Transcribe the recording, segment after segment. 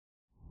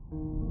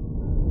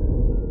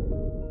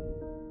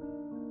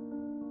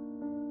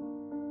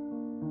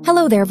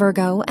Hello there,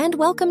 Virgo, and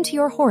welcome to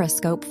your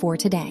horoscope for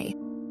today,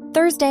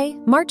 Thursday,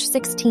 March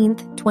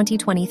 16th,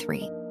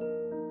 2023.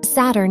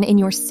 Saturn in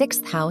your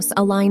 6th house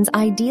aligns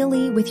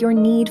ideally with your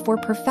need for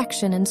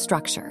perfection and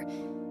structure.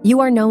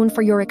 You are known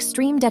for your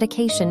extreme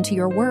dedication to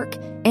your work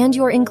and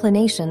your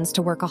inclinations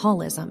to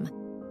workaholism.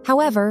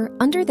 However,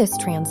 under this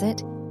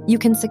transit, you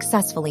can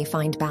successfully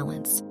find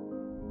balance.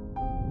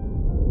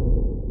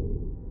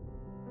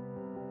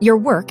 Your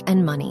work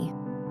and money.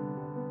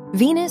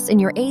 Venus in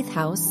your 8th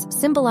house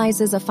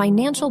symbolizes a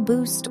financial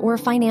boost or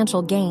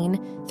financial gain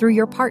through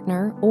your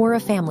partner or a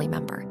family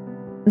member.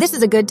 This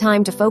is a good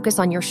time to focus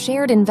on your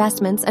shared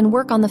investments and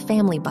work on the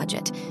family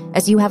budget,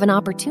 as you have an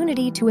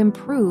opportunity to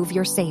improve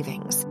your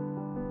savings.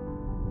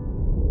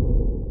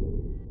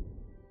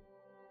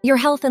 Your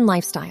health and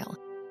lifestyle.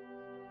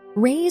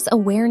 Raise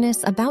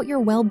awareness about your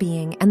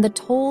well-being and the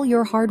toll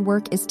your hard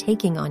work is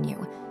taking on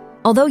you.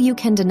 Although you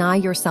can deny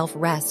yourself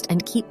rest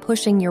and keep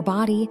pushing your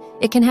body,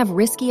 it can have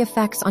risky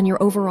effects on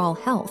your overall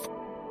health.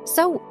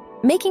 So,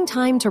 making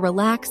time to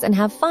relax and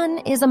have fun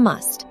is a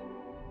must.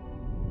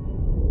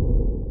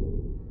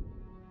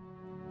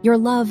 Your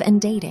love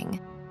and dating.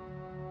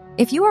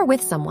 If you are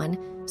with someone,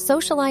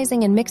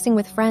 socializing and mixing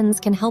with friends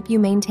can help you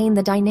maintain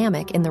the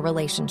dynamic in the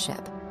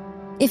relationship.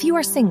 If you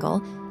are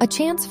single, a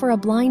chance for a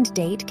blind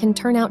date can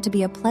turn out to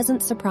be a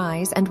pleasant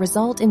surprise and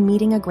result in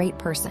meeting a great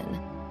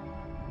person.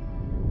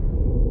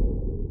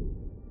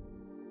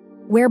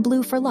 Wear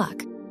blue for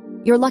luck.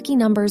 Your lucky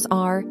numbers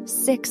are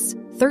 6,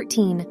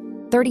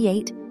 13,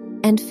 38,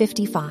 and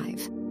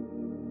 55.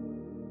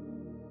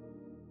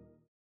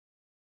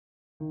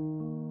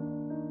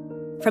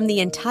 From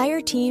the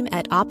entire team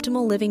at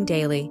Optimal Living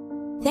Daily,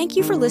 thank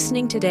you for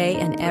listening today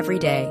and every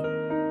day.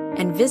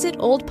 And visit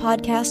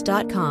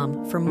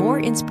oldpodcast.com for more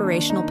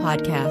inspirational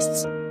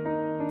podcasts.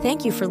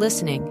 Thank you for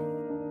listening.